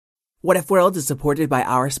What If World is supported by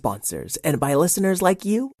our sponsors and by listeners like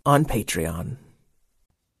you on Patreon.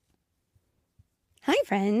 Hi,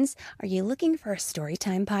 friends. Are you looking for a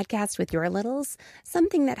storytime podcast with your littles?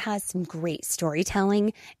 Something that has some great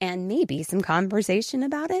storytelling and maybe some conversation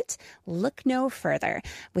about it? Look no further.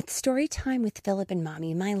 With Storytime with Philip and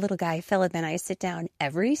Mommy, my little guy Philip and I sit down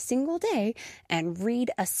every single day and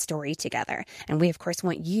read a story together. And we, of course,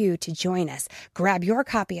 want you to join us. Grab your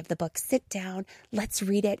copy of the book, sit down, let's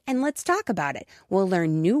read it, and let's talk about it. We'll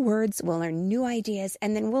learn new words, we'll learn new ideas,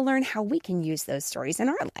 and then we'll learn how we can use those stories in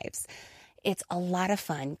our lives. It's a lot of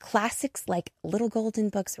fun. Classics like Little Golden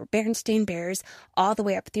Books or Berenstain Bears, all the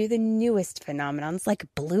way up through the newest phenomenons like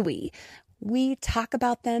Bluey. We talk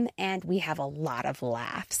about them and we have a lot of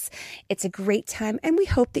laughs. It's a great time and we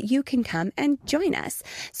hope that you can come and join us.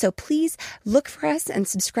 So please look for us and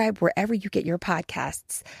subscribe wherever you get your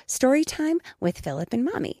podcasts. Storytime with Philip and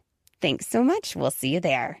Mommy. Thanks so much. We'll see you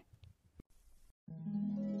there.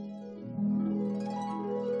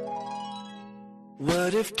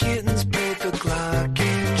 What if kittens played the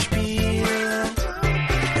glockenspiel?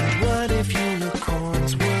 And what if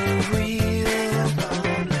unicorns were real?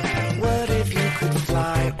 What if you could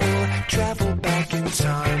fly or travel back in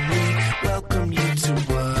time? We welcome you to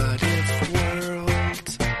What If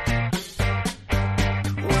World.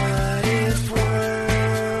 What If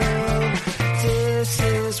World? This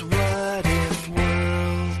is What If World.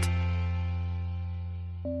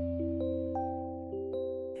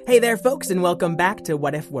 Hey there, folks, and welcome back to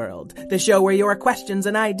What If World, the show where your questions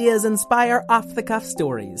and ideas inspire off-the-cuff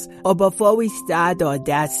stories. Oh, before we start all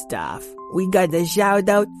that stuff, we got a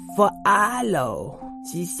shout-out for Arlo.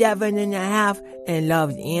 She's 7.5 and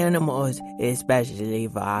loves animals, especially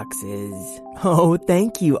foxes. Oh,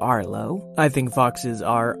 thank you, Arlo. I think foxes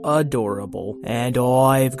are adorable. And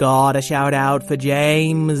I've got a shout-out for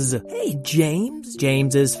James. Hey, James.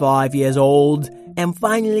 James is 5 years old. And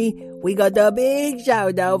finally, we got a big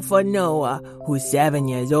shout out for Noah, who's 7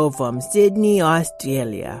 years old from Sydney,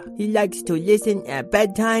 Australia. He likes to listen at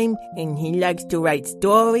bedtime and he likes to write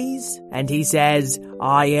stories. And he says,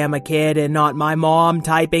 I am a kid and not my mom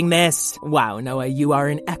typing this. Wow, Noah, you are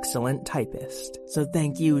an excellent typist. So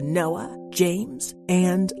thank you, Noah, James,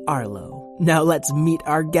 and Arlo. Now let's meet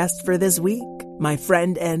our guest for this week, my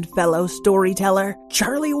friend and fellow storyteller,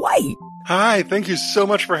 Charlie White. Hi, thank you so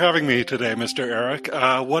much for having me today, Mr. Eric.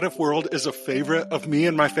 What If World is a favorite of me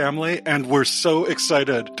and my family, and we're so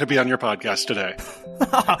excited to be on your podcast today.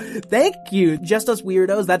 Thank you. Just Us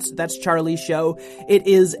Weirdos, that's Charlie's show. It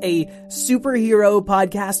is a superhero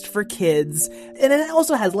podcast for kids, and it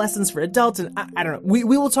also has lessons for adults, and I don't know. We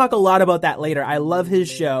will talk a lot about that later. I love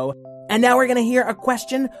his show. And now we're going to hear a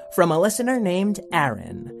question from a listener named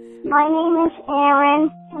Aaron. My name is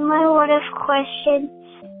Aaron, and my what if question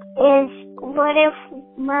is, what if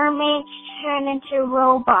mermaids turn into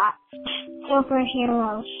robots?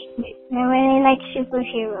 Superheroes. I really like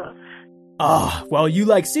superheroes. Oh, well, you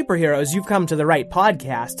like superheroes. You've come to the right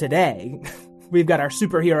podcast today. We've got our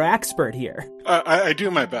superhero expert here. I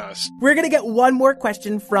do my best. We're going to get one more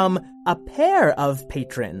question from a pair of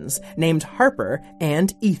patrons named Harper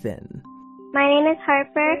and Ethan. My name is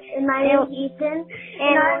Harper. And my name is Ethan.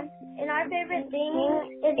 And our favorite thing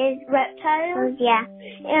is reptiles. Yeah.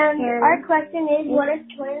 And our question is, what if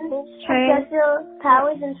twins had special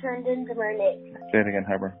powers and turned into mermaids? Say it again,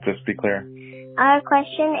 Harper. Just be clear. Our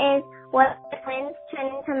question is, what if twins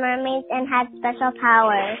turned into mermaids and had special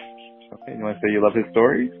powers? Okay, you want to say you love his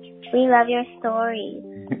stories? We love your stories.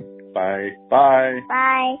 Bye. Bye.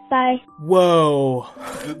 Bye. Bye. Whoa.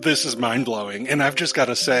 This is mind-blowing. And I've just got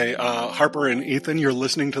to say, Harper and Ethan, you're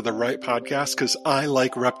listening to the right podcast because I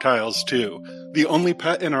like reptiles too. The only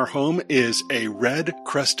pet in our home is a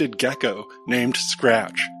red-crested gecko named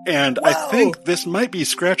Scratch. And Whoa. I think this might be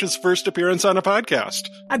Scratch's first appearance on a podcast.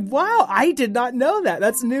 Wow, I did not know that.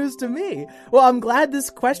 That's news to me. Well, I'm glad this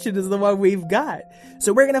question is the one we've got.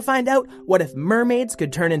 So we're going to find out what if mermaids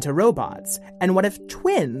could turn into robots, and what if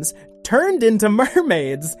twins turned into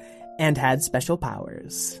mermaids and had special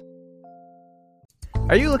powers.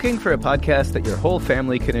 Are you looking for a podcast that your whole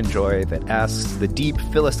family can enjoy that asks the deep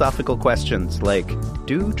philosophical questions like,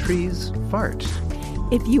 do trees fart?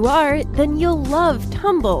 If you are, then you'll love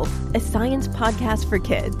Tumble, a science podcast for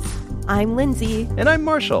kids. I'm Lindsay. And I'm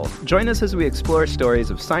Marshall. Join us as we explore stories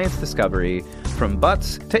of science discovery, from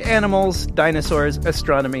butts to animals, dinosaurs,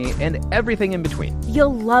 astronomy, and everything in between.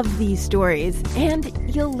 You'll love these stories, and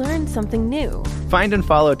you'll learn something new. Find and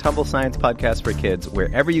follow Tumble Science Podcast for Kids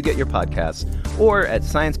wherever you get your podcasts, or at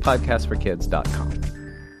sciencepodcastforkids.com.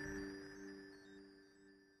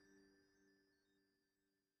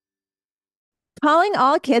 Calling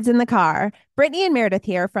all kids in the car. Brittany and Meredith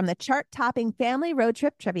here from the chart-topping Family Road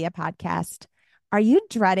Trip Trivia Podcast. Are you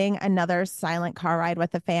dreading another silent car ride with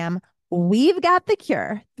the fam? We've got the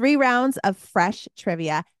cure. 3 rounds of fresh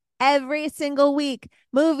trivia every single week.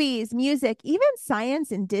 Movies, music, even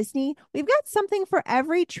science and Disney. We've got something for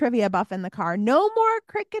every trivia buff in the car. No more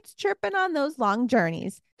crickets chirping on those long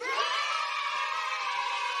journeys.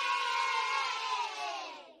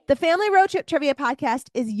 The Family Road Trip Trivia Podcast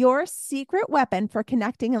is your secret weapon for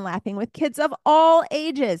connecting and laughing with kids of all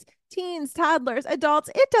ages. Teens, toddlers, adults,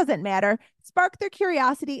 it doesn't matter. Spark their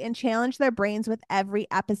curiosity and challenge their brains with every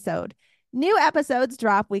episode. New episodes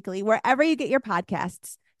drop weekly wherever you get your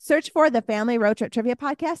podcasts. Search for the Family Road Trip Trivia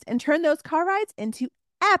Podcast and turn those car rides into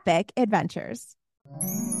epic adventures.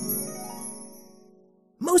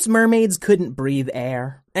 Most mermaids couldn't breathe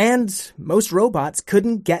air, and most robots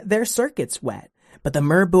couldn't get their circuits wet. But the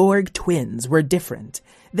Merborg twins were different.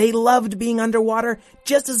 They loved being underwater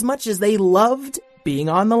just as much as they loved being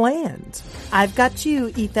on the land. I've got you,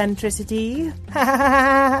 Ethentricity.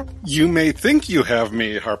 You may think you have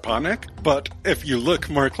me, Harponic, but if you look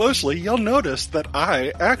more closely, you'll notice that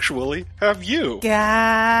I actually have you.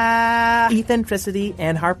 Ethentricity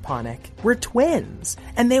and Harponic were twins,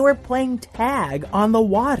 and they were playing tag on the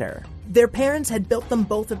water. Their parents had built them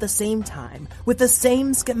both at the same time, with the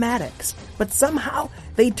same schematics, but somehow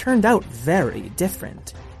they turned out very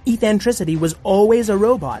different. Ethentricity was always a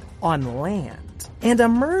robot on land, and a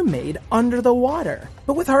mermaid under the water.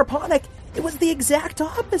 But with Harponic, it was the exact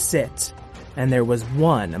opposite. And there was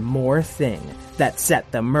one more thing that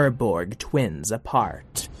set the Merborg twins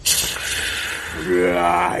apart. Oh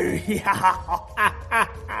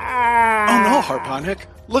no, Harponic.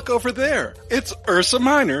 Look over there. It's Ursa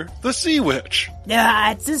Minor, the sea witch.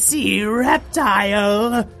 It's a sea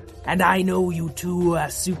reptile. And I know you two are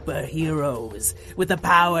superheroes with the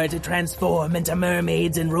power to transform into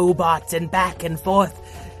mermaids and robots and back and forth.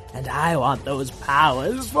 And I want those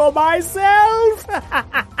powers for myself.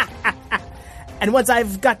 And once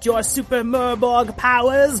I've got your super Merborg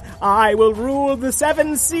powers, I will rule the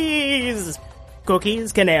 7 seas.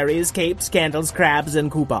 Cookies, canaries, capes, candles, crabs, and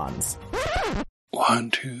coupons.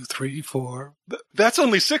 1, 2, 3, 4. That's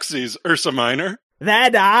only 6 seas, Ursa Minor.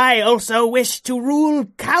 Then I also wish to rule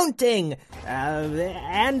counting,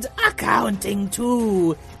 and accounting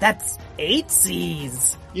too. That's 8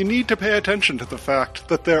 seas. You need to pay attention to the fact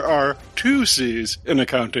that there are 2 seas in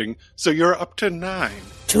accounting, so you're up to 9.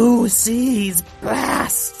 2 seas,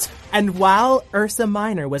 blast! And while Ursa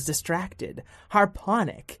Minor was distracted,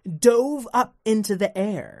 Harponic dove up into the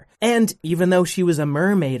air. And even though she was a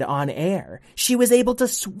mermaid on air, she was able to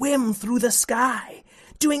swim through the sky.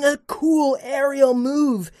 Doing a cool aerial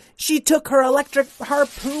move, she took her electric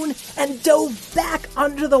harpoon and dove back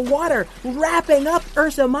under the water, wrapping up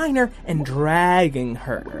Ursa Minor and dragging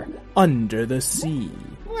her under the sea.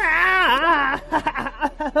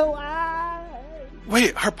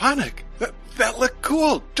 Wait, Harponic, that looked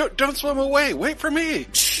cool. Don't swim away. Wait for me.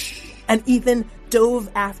 And Ethan dove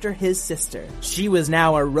after his sister. She was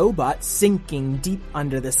now a robot sinking deep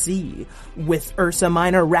under the sea, with Ursa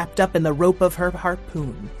Minor wrapped up in the rope of her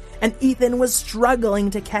harpoon. And Ethan was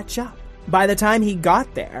struggling to catch up. By the time he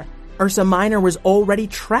got there, Ursa Minor was already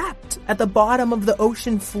trapped at the bottom of the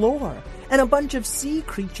ocean floor, and a bunch of sea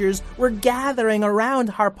creatures were gathering around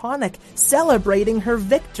Harponic, celebrating her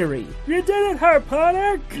victory. You did it,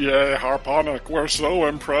 Harponic! Yay, Harponic, we're so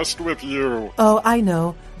impressed with you. Oh, I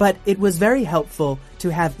know, but it was very helpful to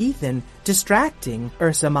have Ethan distracting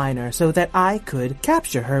Ursa Minor so that I could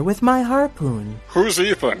capture her with my harpoon. Who's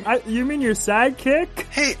Ethan? You mean your sidekick?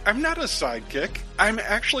 Hey, I'm not a sidekick. I'm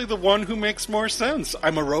actually the one who makes more sense.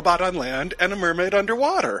 I'm a robot on land and a mermaid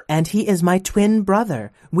underwater. And he is my twin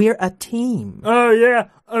brother. We're a team. Oh yeah,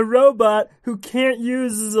 a robot who can't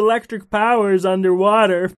use his electric powers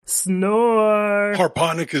underwater. Snore.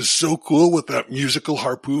 Harponic is so cool with that musical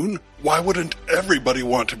harpoon. Why wouldn't everybody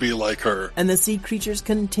want to be like her? And the sea creatures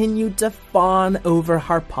continued to fawn over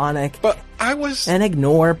Harponic. But I was... And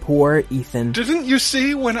ignore poor Ethan. Didn't you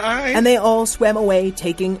see when I... And they all swam away,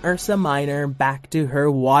 taking Ursa Minor back to her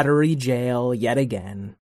watery jail yet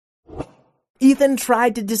again. Ethan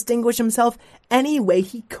tried to distinguish himself any way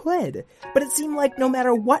he could, but it seemed like no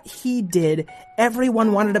matter what he did,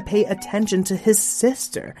 everyone wanted to pay attention to his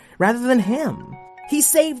sister rather than him. He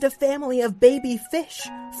saved a family of baby fish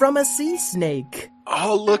from a sea snake.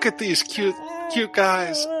 Oh, look at these cute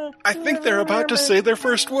guys. I think they're about to say their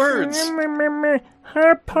first words.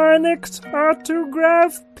 Harponic's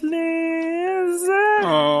autograph, please.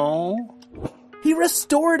 Oh. He He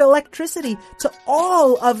restored electricity to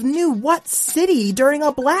all of New What City during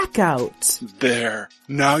a blackout. There.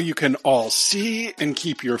 Now you can all see and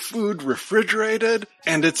keep your food refrigerated.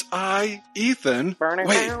 And it's I, Ethan.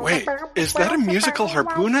 Wait. Is that a musical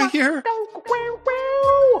harpoon I hear?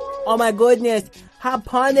 Oh my goodness.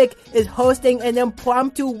 Harponic is hosting an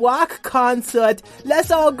impromptu walk concert.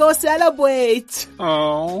 Let's all go celebrate.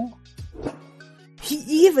 Oh. He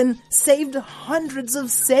even saved hundreds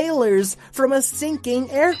of sailors from a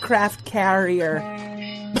sinking aircraft carrier.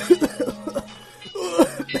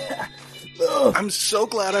 I'm so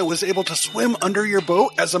glad I was able to swim under your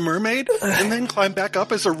boat as a mermaid and then climb back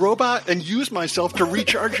up as a robot and use myself to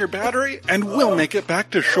recharge your battery, and we'll make it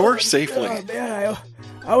back to shore safely. Oh man,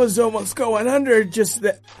 I was almost going under just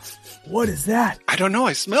that. What is that? I don't know,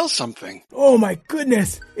 I smell something. Oh my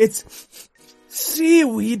goodness, it's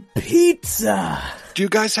seaweed pizza. Do you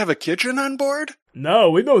guys have a kitchen on board? No,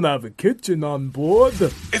 we don't have a kitchen on board.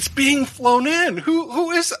 It's being flown in.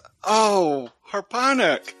 Who is... Oh,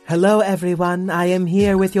 Harponic. Hello, everyone. I am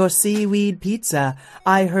here with your seaweed pizza.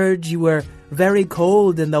 I heard you were very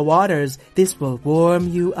cold in the waters. This will warm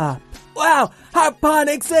you up. Wow,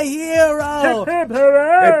 Harponic's a hero! Hip, hip,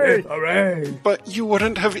 hooray! Hip, hip, hooray! But you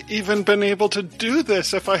wouldn't have even been able to do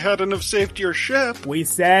this if I hadn't have saved your ship. We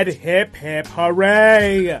said hip, hip,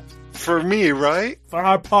 hooray! For me, right? For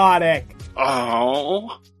Harponic.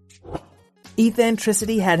 Oh.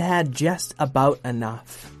 Ethantricity had just about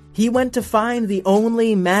enough. He went to find the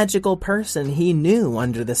only magical person he knew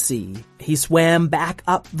under the sea. He swam back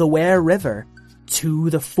up the Were River to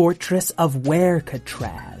the fortress of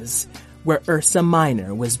Wercatraz, where Ursa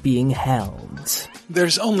Minor was being held.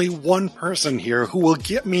 There's only one person here who will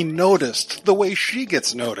get me noticed the way she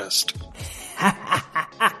gets noticed.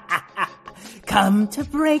 Come to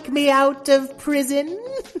break me out of prison?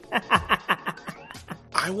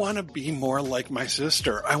 I want to be more like my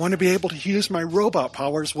sister. I want to be able to use my robot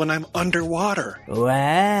powers when I'm underwater.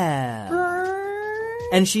 Well.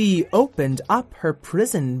 And she opened up her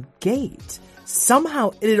prison gate.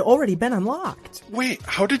 Somehow it had already been unlocked. Wait,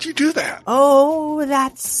 how did you do that? Oh,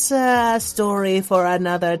 that's a story for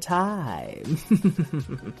another time.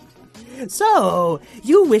 So,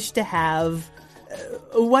 you wish to have...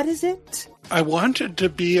 what is it? I wanted to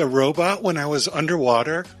be a robot when I was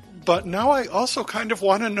underwater, but now I also kind of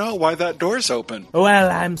want to know why that door's open. Well,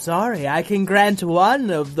 I'm sorry. I can grant one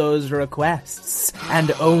of those requests,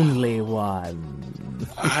 and only one.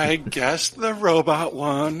 I guess the robot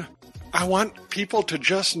one. I want people to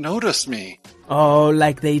just notice me. Oh,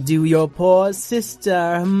 like they do your poor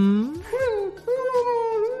sister,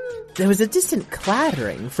 There was a distant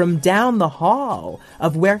clattering from down the hall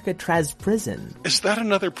of Wercatraz prison. Is that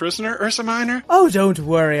another prisoner, Ursa Minor? Oh, don't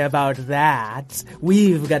worry about that.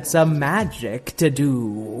 We've got some magic to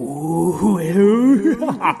do.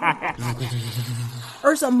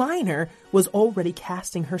 Ursa Minor was already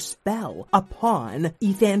casting her spell upon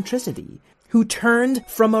Ethantricity, who turned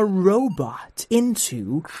from a robot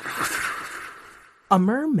into a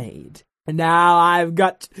mermaid. Now I've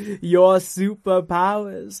got your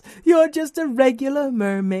superpowers. You're just a regular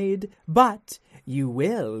mermaid, but you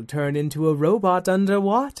will turn into a robot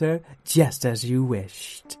underwater, just as you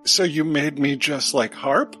wished. So you made me just like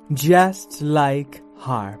Harp? Just like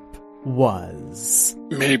Harp was.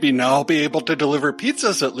 Maybe now I'll be able to deliver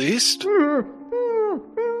pizzas at least.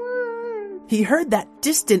 He heard that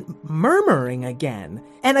distant murmuring again,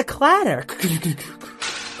 and a clatter.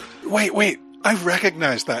 Wait. I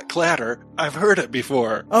recognize that clatter. I've heard it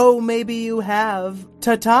before. Oh, maybe you have.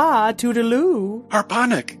 Ta-ta, toodaloo.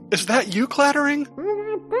 Harponic, is that you clattering?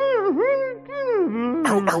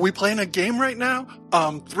 Are we playing a game right now?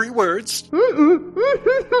 3 words.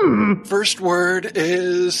 First word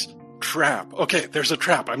is trap. Okay, there's a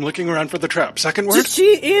trap. I'm looking around for the trap. Second word?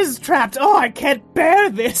 She is trapped. Oh, I can't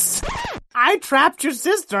bear this. I trapped your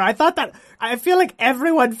sister. I feel like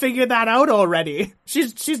everyone figured that out already.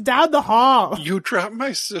 She's down the hall. You trapped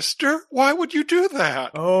my sister? Why would you do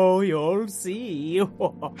that? Oh, you'll see.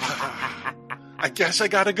 I guess I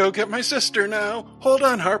gotta go get my sister now. Hold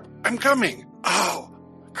on, Harp. I'm coming. Oh,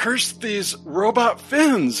 curse these robot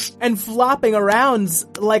fins. And flopping around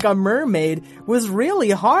like a mermaid was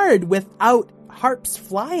really hard without Harp's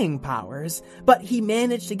flying powers, but he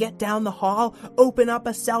managed to get down the hall, open up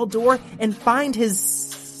a cell door, and find his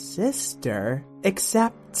sister,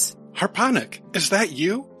 except... Harponic, is that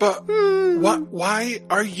you? But why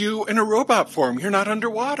are you in a robot form? You're not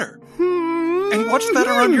underwater. And what's that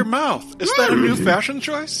around your mouth? Is that a new fashion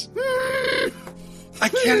choice? I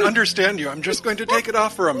can't understand you. I'm just going to take it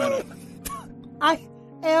off for a minute. I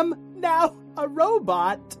am now a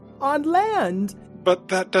robot on land. But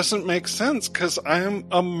that doesn't make sense, because I am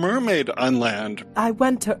a mermaid on land. I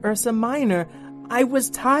went to Ursa Minor. I was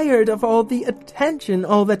tired of all the attention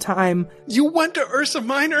all the time. You went to Ursa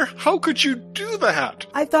Minor? How could you do that?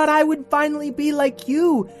 I thought I would finally be like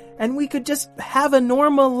you, and we could just have a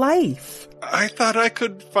normal life. I thought I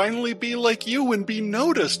could finally be like you and be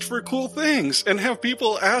noticed for cool things, and have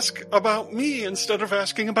people ask about me instead of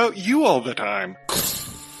asking about you all the time.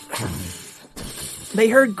 They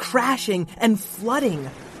heard crashing and flooding.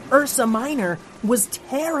 Ursa Minor was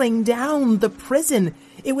tearing down the prison.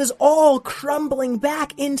 It was all crumbling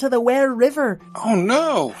back into the Ware River. Oh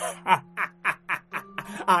no!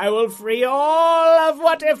 I will free all of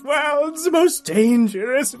What If World's most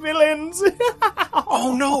dangerous villains.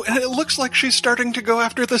 Oh no, and it looks like she's starting to go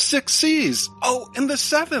after the 6 C's. Oh, and the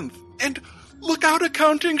 7th. And look out,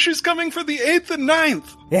 accounting, she's coming for the 8th and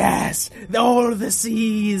 9th. Yes, all the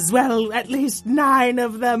C's. Well, at least 9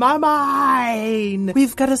 of them are mine.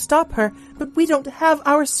 We've got to stop her, but we don't have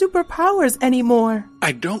our superpowers anymore.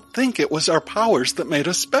 I don't think it was our powers that made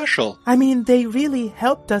us special. I mean, they really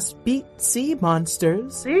helped us beat sea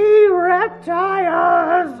monsters. Sea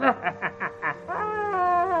reptiles!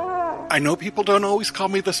 I know people don't always call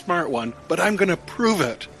me the smart one, but I'm gonna prove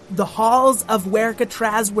it. The halls of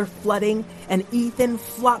Werkatraz were flooding, and Ethan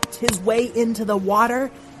flopped his way into the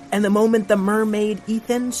water, and the moment the mermaid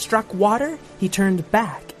Ethan struck water, he turned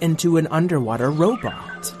back into an underwater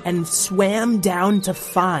robot and swam down to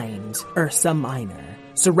find Ursa Minor,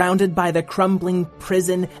 surrounded by the crumbling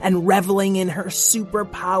prison and reveling in her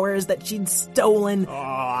superpowers that she'd stolen. Oh,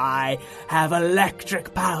 I have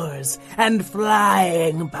electric powers and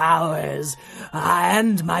flying powers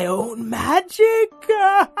and my own magic.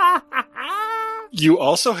 You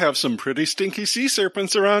also have some pretty stinky sea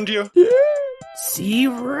serpents around you. Sea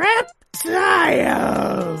reptiles!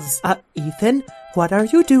 Ethan, what are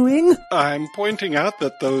you doing? I'm pointing out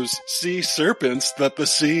that those sea serpents that the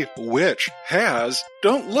sea witch has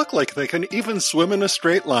don't look like they can even swim in a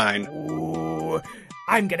straight line. Ooh,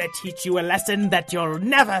 I'm gonna teach you a lesson that you'll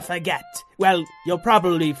never forget. Well, you'll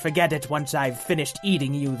probably forget it once I've finished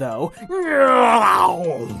eating you, though.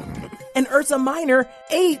 And Ursa Minor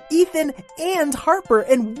ate Ethan and Harper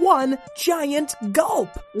in one giant gulp.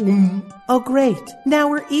 Oh, great. Now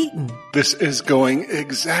we're eaten. This is going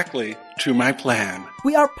exactly to my plan.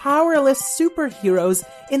 We are powerless superheroes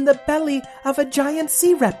in the belly of a giant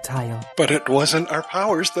sea reptile. But it wasn't our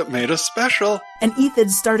powers that made us special. And Ethan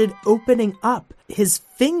started opening up his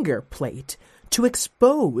finger plate to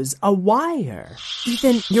expose a wire.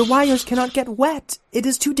 Ethan, your wires cannot get wet. It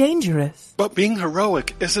is too dangerous. But being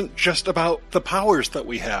heroic isn't just about the powers that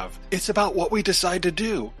we have. It's about what we decide to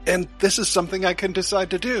do. And this is something I can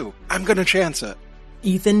decide to do. I'm gonna chance it.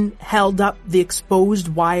 Ethan held up the exposed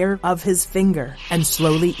wire of his finger and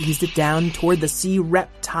slowly eased it down toward the sea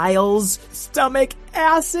reptile's stomach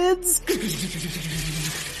acids.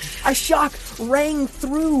 A shock rang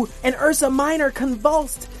through, and Ursa Minor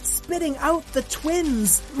convulsed, spitting out the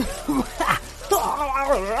twins.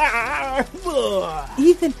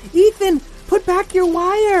 Ethan, put back your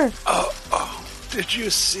wire. Did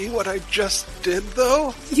you see what I just did,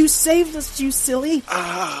 though? You saved us, you silly.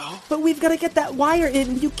 Ow. But we've got to get that wire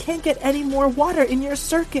in. You can't get any more water in your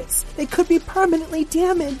circuits. They could be permanently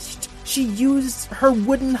damaged. She used her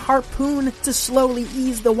wooden harpoon to slowly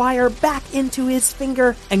ease the wire back into his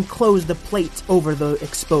finger and close the plate over the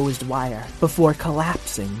exposed wire before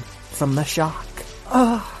collapsing from the shock.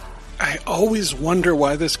 I always wonder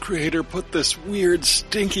why this creator put this weird,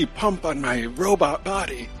 stinky pump on my robot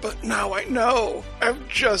body. But now I know. I've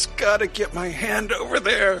just got to get my hand over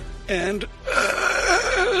there and...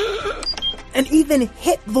 And Ethan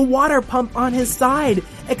hit the water pump on his side,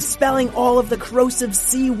 expelling all of the corrosive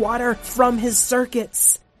sea water from his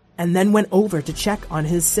circuits, and then went over to check on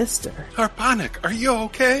his sister. Harponic, are you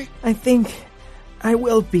okay? I think I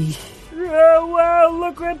will be. Oh, well,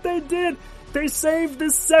 look what they did. They saved the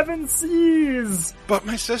 7 Seas. But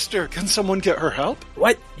my sister, can someone get her help?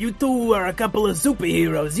 What? You two are a couple of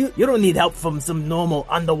superheroes. You don't need help from some normal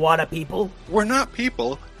underwater people. We're not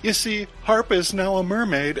people. You see, Harp is now a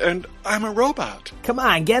mermaid, and I'm a robot. Come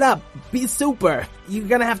on, get up. Be super. You're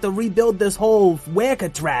gonna have to rebuild this whole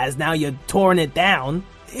Werkatraz now you're torn it down.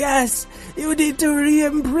 Yes, you need to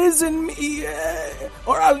re-imprison me,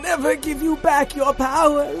 or I'll never give you back your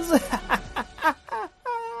powers.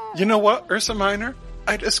 You know what, Ursa Minor?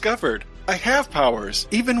 I discovered I have powers,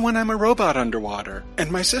 even when I'm a robot underwater.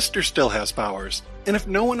 And my sister still has powers. And if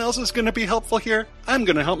no one else is going to be helpful here, I'm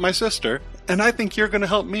going to help my sister. And I think you're going to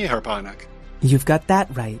help me, Harponic. You've got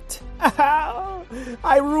that right.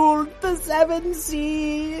 I ruled the 7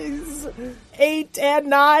 seas. 8 and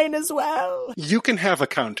 9 as well. You can have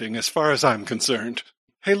accounting as far as I'm concerned.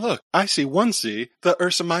 Hey, look, I see one sea that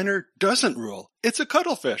Ursa Minor doesn't rule. It's a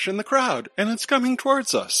cuttlefish in the crowd, and it's coming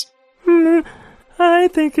towards us. I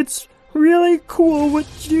think it's really cool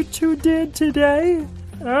what you two did today.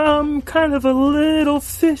 I'm kind of a little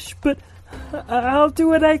fish, but I'll do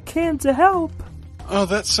what I can to help. Oh,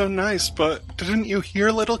 that's so nice, but didn't you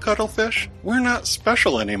hear, little cuttlefish? We're not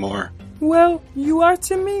special anymore. Well, you are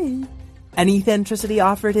to me. And Ethantricity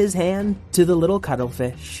offered his hand to the little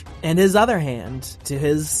cuttlefish, and his other hand to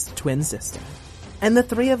his twin sister. And the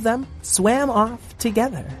three of them swam off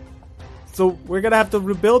together. So we're gonna have to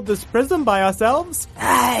rebuild this prison by ourselves?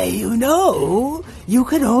 You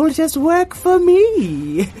could all just work for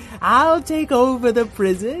me. I'll take over the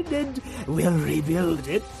prison and we'll rebuild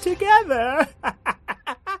it together.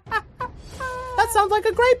 That sounds like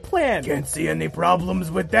a great plan. Can't see any problems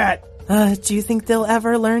with that. Do you think they'll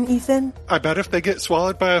ever learn, Ethan? I bet if they get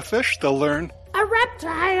swallowed by a fish, they'll learn. A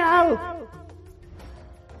reptile!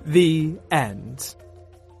 The end.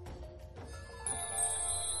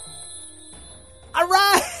 All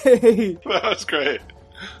right! That was great.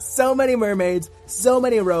 So many mermaids, so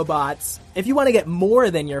many robots. If you want to get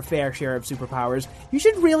more than your fair share of superpowers, you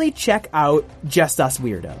should really check out Just Us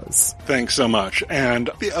Weirdos. Thanks so much.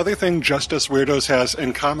 And the other thing Just Us Weirdos has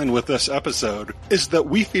in common with this episode is that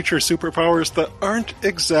we feature superpowers that aren't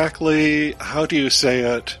exactly, how do you say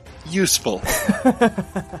it, useful.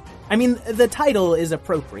 I mean, the title is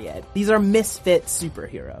appropriate. These are misfit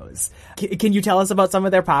superheroes. Can you tell us about some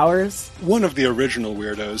of their powers? One of the original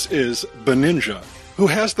weirdos is Baninja, who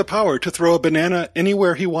has the power to throw a banana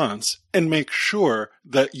anywhere he wants and make sure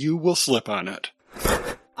that you will slip on it.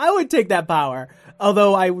 I would take that power,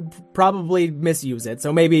 although I would probably misuse it,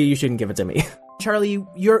 so maybe you shouldn't give it to me. Charlie,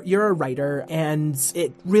 you're a writer, and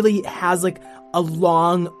it really has like a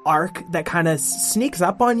long arc that kind of sneaks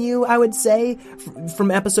up on you, I would say, from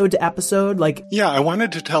episode to episode. Yeah, I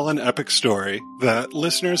wanted to tell an epic story that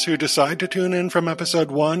listeners who decide to tune in from episode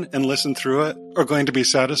 1 and listen through it are going to be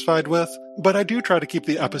satisfied with, but I do try to keep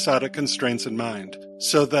the episodic constraints in mind,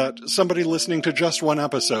 so that somebody listening to just one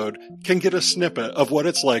episode can get a snippet of what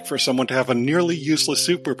it's like for someone to have a nearly useless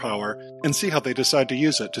superpower and see how they decide to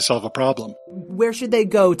use it to solve a problem. Where should they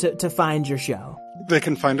go to find your show? They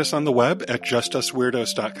can find us on the web at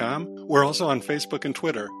justusweirdos.com. We're also on Facebook and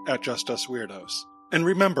Twitter at justusweirdos. And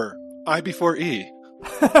remember, I before E.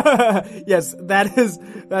 Yes,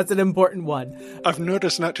 that's an important one. I've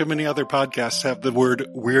noticed not too many other podcasts have the word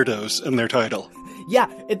weirdos in their title. Yeah,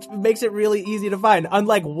 it makes it really easy to find.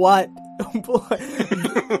 Unlike what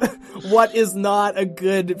is not a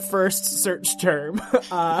good first search term.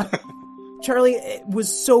 Charlie, it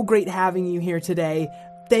was so great having you here today.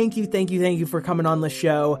 Thank you for coming on the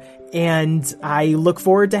show, and I look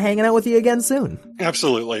forward to hanging out with you again soon.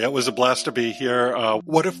 Absolutely. It was a blast to be here.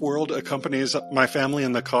 What If World accompanies my family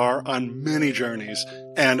in the car on many journeys,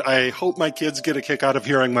 and I hope my kids get a kick out of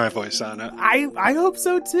hearing my voice on it. I hope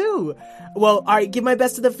so, too. Well, all right, give my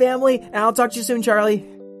best to the family, and I'll talk to you soon, Charlie.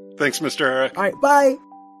 Thanks, Mr. Eric. All right, bye.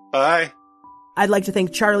 Bye. I'd like to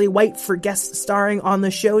thank Charlie White for guest starring on the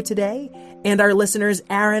show today, and our listeners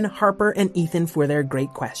Aaron, Harper, and Ethan for their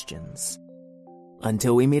great questions.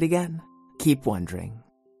 Until we meet again, keep wondering.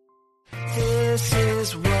 This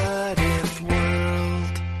is What If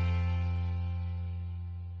World.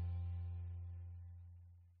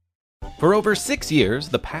 For over 6 years,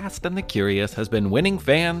 The Past and the Curious has been winning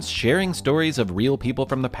fans, sharing stories of real people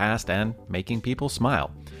from the past, and making people smile.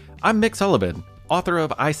 I'm Mick Sullivan, author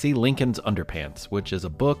of I See Lincoln's Underpants, which is a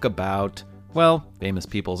book about, well, famous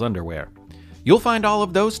people's underwear. You'll find all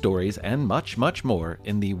of those stories and much, much more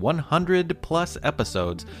in the 100-plus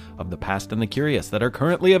episodes of The Past and the Curious that are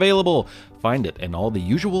currently available. Find it in all the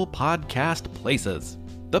usual podcast places.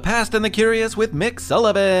 The Past and the Curious with Mick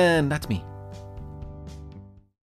Sullivan. That's me.